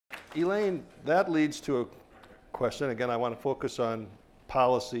Elaine, that leads to a question. Again, I want to focus on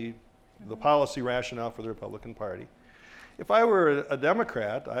policy, the policy rationale for the Republican Party. If I were a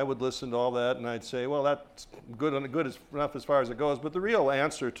Democrat, I would listen to all that and I'd say, well, that's good enough as far as it goes, but the real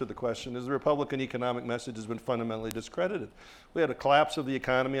answer to the question is the Republican economic message has been fundamentally discredited. We had a collapse of the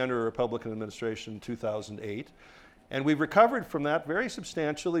economy under a Republican administration in 2008, and we've recovered from that very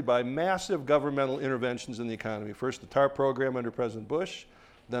substantially by massive governmental interventions in the economy. First, the TARP program under President Bush,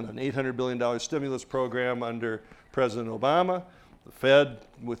 then an $800 billion stimulus program under President Obama, the Fed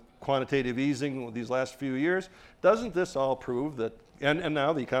with quantitative easing these last few years. Doesn't this all prove that, and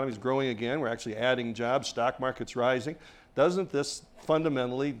now the economy is growing again, we're actually adding jobs, stock market's rising. Doesn't this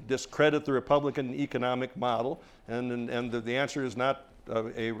fundamentally discredit the Republican economic model? And the answer is not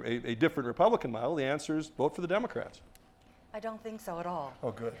a different Republican model. The answer is vote for the Democrats. I don't think so at all.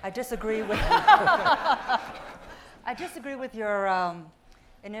 Oh, good. I disagree with I disagree with your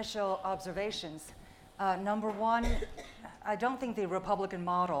initial observations. Number one, I don't think the Republican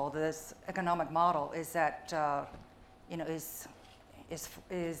model, this economic model, is that is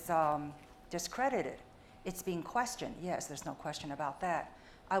discredited. It's being questioned. Yes, there's no question about that.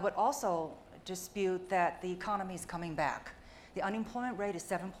 I would also dispute that the economy is coming back. The unemployment rate is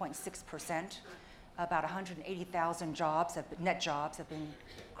 7.6%. About 180,000 net jobs have been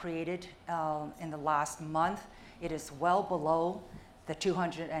created in the last month. It is well below the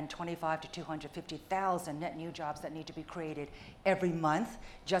 225 to 250,000 net new jobs that need to be created every month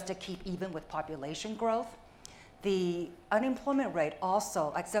just to keep even with population growth. The unemployment rate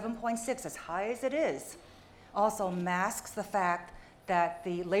also at 7.6, as high as it is, also masks the fact that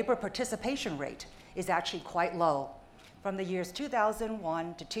the labor participation rate is actually quite low. From the years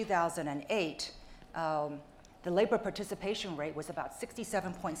 2001 to 2008, the labor participation rate was about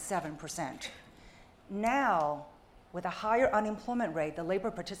 67.7%. Now, with a higher unemployment rate, the labor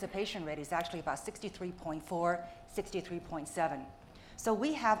participation rate is actually about 63.4, 63.7. So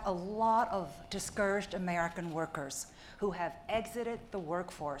we have a lot of discouraged American workers who have exited the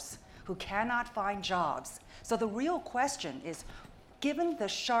workforce, who cannot find jobs. So the real question is, given the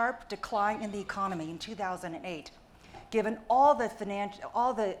sharp decline in the economy in 2008, given all the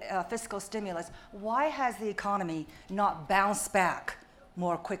fiscal stimulus, why has the economy not bounced back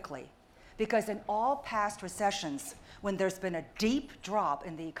more quickly? Because in all past recessions, when there's been a deep drop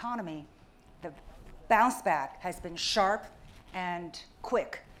in the economy, the bounce back has been sharp and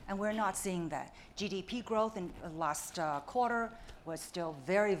quick, and we're not seeing that. GDP growth in the last quarter was still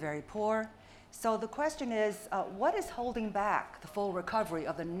very, very poor. So the question is, what is holding back the full recovery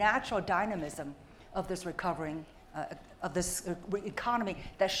of the natural dynamism of this recovering, economy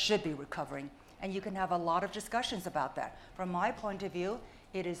that should be recovering? And you can have a lot of discussions about that. From my point of view,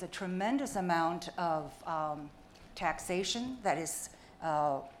 it is a tremendous amount of taxation that is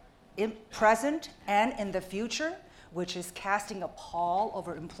present and in the future, which is casting a pall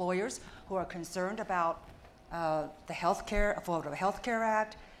over employers who are concerned about the Affordable Health Care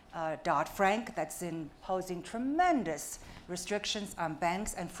Act, Dodd-Frank, that's imposing tremendous restrictions on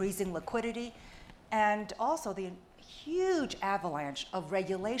banks and freezing liquidity, and also the huge avalanche of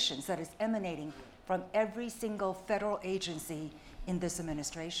regulations that is emanating from every single federal agency in this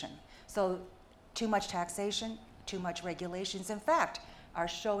administration. So too much taxation, too much regulations, in fact, are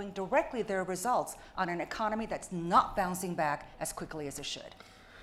showing directly their results on an economy that's not bouncing back as quickly as it should.